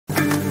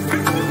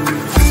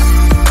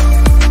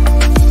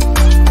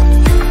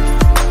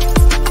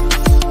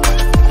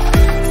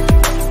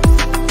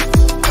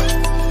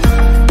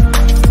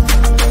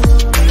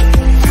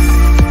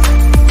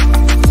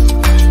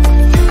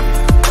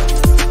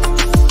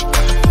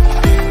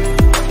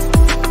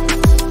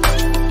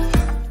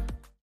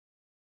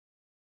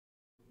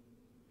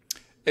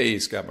Hey,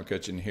 Scott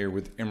McCutcheon here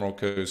with Emerald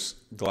Coast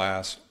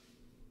Glass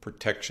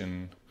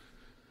Protection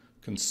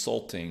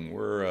Consulting.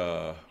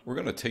 We're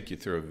going to take you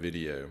through a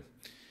video.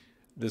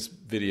 This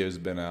video's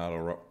been out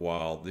a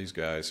while. These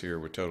guys here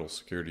with Total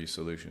Security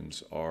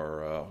Solutions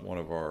are one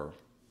of our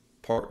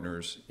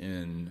partners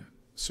in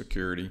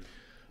security.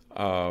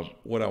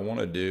 What I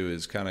want to do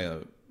is kind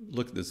of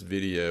look at this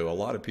video. A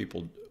lot of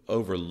people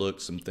overlook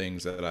some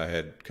things that I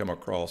had come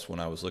across when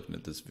I was looking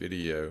at this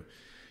video.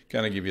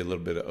 Kind of give you a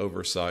little bit of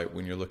oversight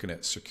when you're looking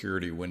at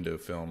security window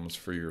films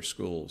for your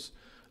schools.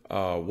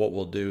 What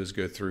we'll do is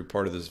go through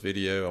part of this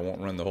video. I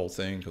won't run the whole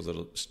thing because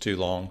it's too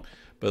long,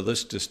 but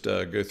let's just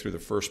go through the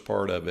first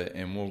part of it,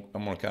 and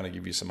I'm going to kind of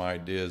give you some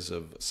ideas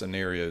of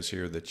scenarios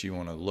here that you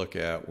want to look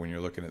at when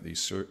you're looking at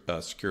these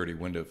security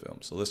window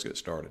films. So let's get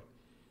started.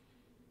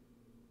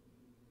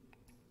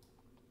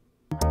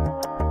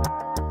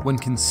 When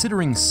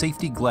considering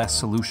safety glass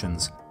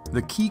solutions,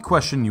 the key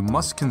question you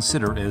must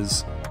consider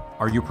is,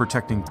 are you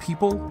protecting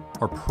people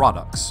or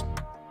products?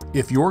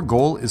 If your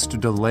goal is to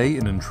delay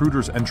an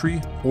intruder's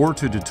entry or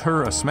to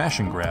deter a smash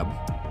and grab,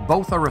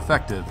 both are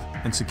effective,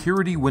 and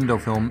security window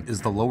film is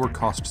the lower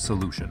cost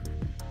solution.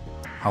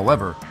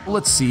 However,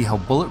 let's see how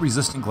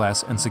bullet-resistant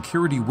glass and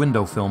security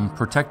window film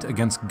protect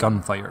against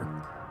gunfire.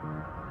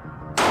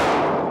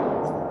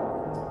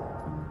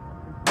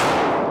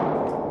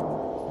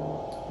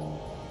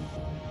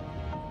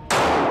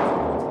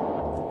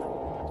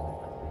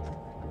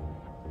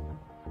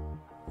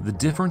 The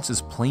difference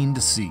is plain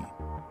to see.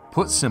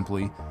 Put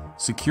simply,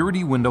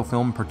 security window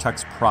film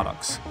protects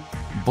products.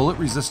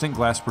 Bullet-resistant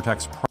glass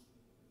protects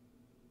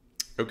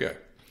Okay,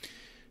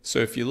 so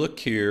if you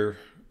look here,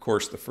 of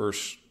course, the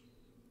first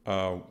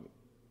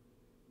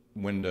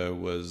window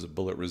was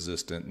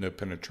bullet-resistant, no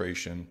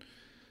penetration,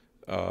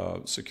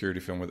 security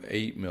film with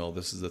 8 mil.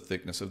 This is the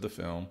thickness of the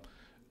film.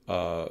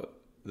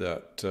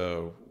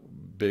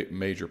 Big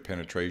major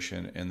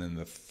penetration, and then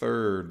the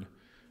third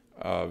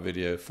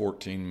video,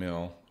 14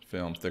 mil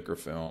film, thicker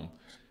film,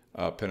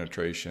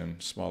 penetration,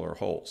 smaller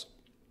holes.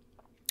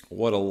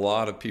 What a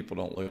lot of people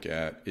don't look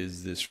at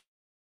is this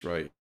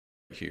right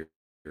here.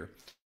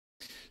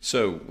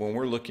 So when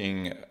we're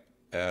looking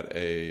at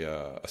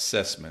a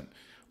assessment,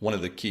 one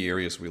of the key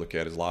areas we look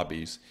at is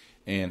lobbies,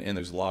 and in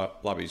those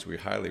lobbies we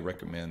highly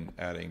recommend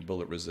adding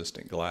bullet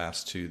resistant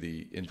glass to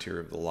the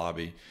interior of the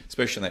lobby,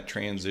 especially in that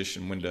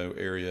transition window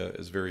area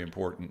is very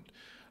important.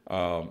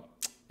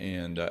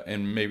 And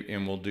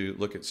we'll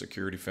look at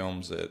security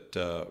films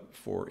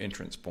for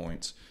entrance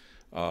points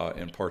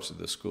in parts of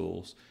the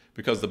schools,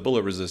 because the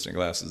bullet resistant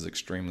glass is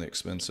extremely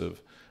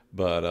expensive,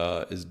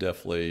 but is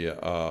definitely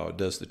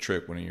does the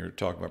trick when you're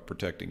talking about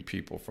protecting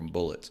people from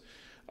bullets.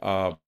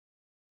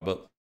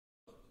 But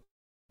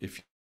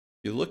if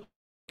you look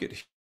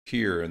at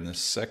here in the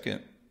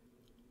second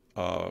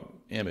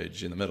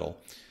image in the middle,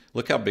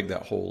 look how big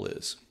that hole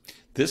is.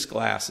 This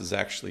glass is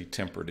actually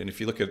tempered, and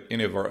if you look at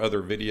any of our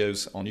other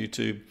videos on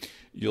YouTube,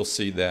 you'll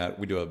see that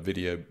we do a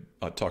video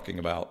talking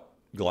about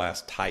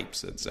glass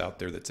types that's out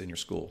there that's in your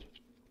school.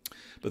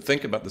 But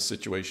think about the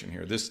situation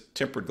here. This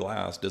tempered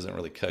glass doesn't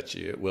really cut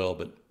you. It will,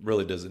 but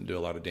really doesn't do a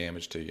lot of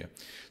damage to you.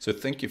 So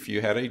think if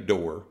you had a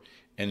door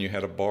and you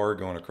had a bar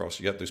going across,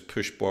 you got those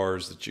push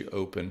bars that you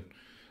open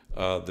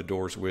the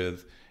doors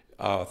with.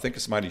 Think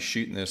of somebody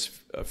shooting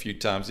this a few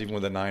times, even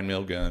with a 9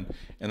 mil gun,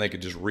 and they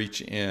could just reach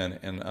in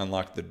and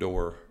unlock the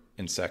door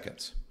in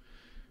seconds.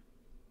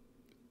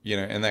 You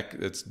know, and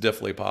it's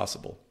definitely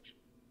possible.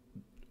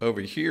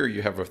 Over here,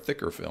 you have a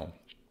thicker film.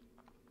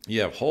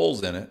 You have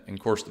holes in it, and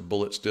of course, the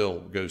bullet still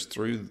goes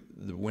through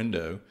the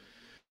window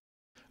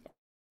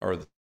or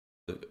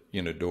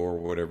the door, or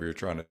whatever you're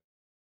trying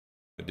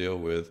to deal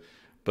with,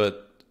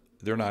 but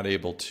they're not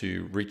able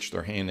to reach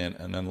their hand in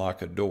and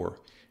unlock a door.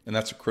 And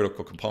that's a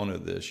critical component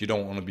of this. You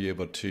don't want to be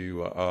able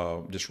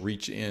to just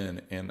reach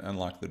in and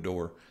unlock the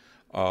door.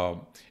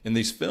 In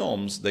these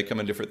films, they come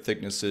in different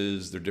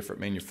thicknesses, they're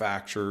different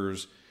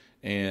manufacturers,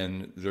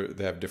 and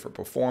they have different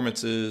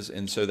performances.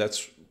 And so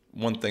that's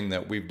one thing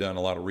that we've done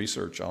a lot of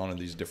research on in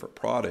these different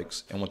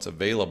products and what's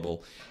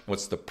available,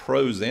 what's the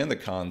pros and the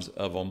cons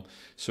of them.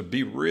 So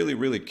be really,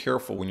 really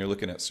careful when you're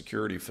looking at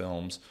security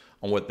films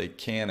on what they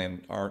can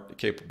and aren't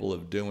capable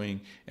of doing,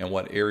 and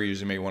what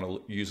areas you may want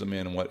to use them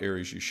in and what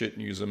areas you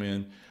shouldn't use them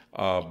in.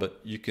 But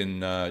you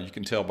can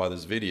tell by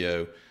this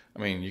video, I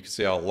mean, you can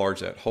see how large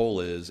that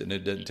hole is, and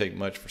it doesn't take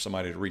much for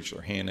somebody to reach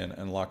their hand in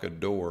and unlock a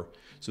door.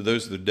 So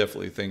those are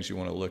definitely things you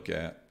want to look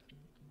at.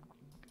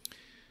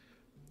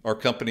 Our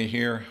company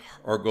here,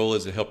 our goal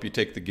is to help you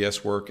take the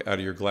guesswork out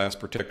of your glass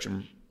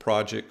protection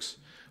projects.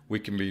 We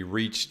can be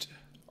reached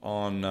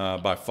on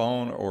by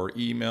phone or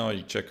email.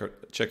 You check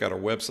out our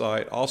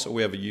website. Also,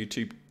 we have a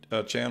YouTube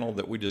channel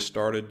that we just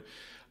started.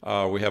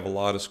 We have a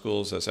lot of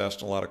schools that's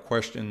asking a lot of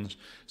questions,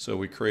 so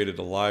we created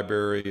a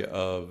library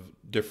of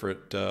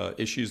different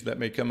issues that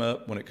may come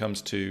up when it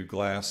comes to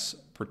glass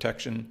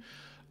protection.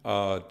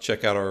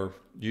 Check out our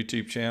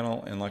YouTube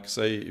channel, and like I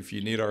say, if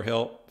you need our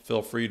help,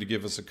 feel free to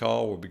give us a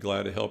call. We'll be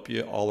glad to help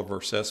you. All of our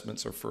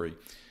assessments are free.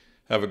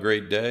 Have a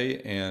great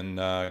day, and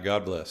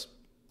God bless.